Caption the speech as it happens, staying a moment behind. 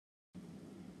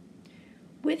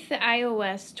With the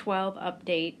iOS 12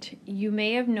 update, you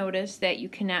may have noticed that you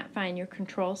cannot find your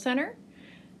control center.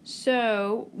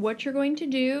 So what you're going to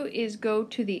do is go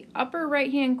to the upper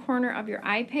right hand corner of your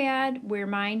iPad where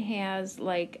mine has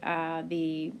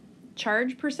the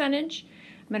charge percentage.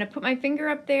 I'm going to put my finger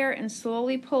up there and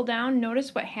slowly pull down.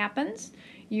 Notice what happens.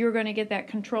 You're going to get that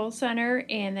control center,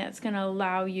 and that's going to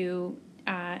allow you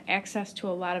access to a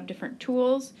lot of different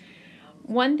tools.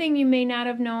 One thing you may not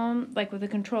have known, like with the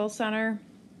control center,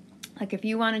 like if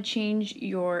you want to change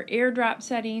your airdrop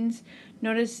settings,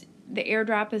 notice the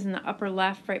airdrop is in the upper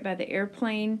left right by the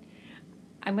airplane.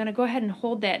 I'm going to go ahead and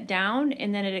hold that down,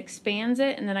 and then it expands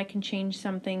it, and then I can change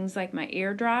some things like my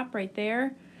airdrop right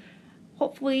there.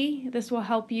 Hopefully this will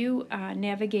help you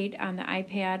navigate on the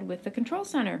iPad with the control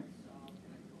center.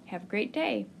 Have a great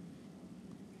day.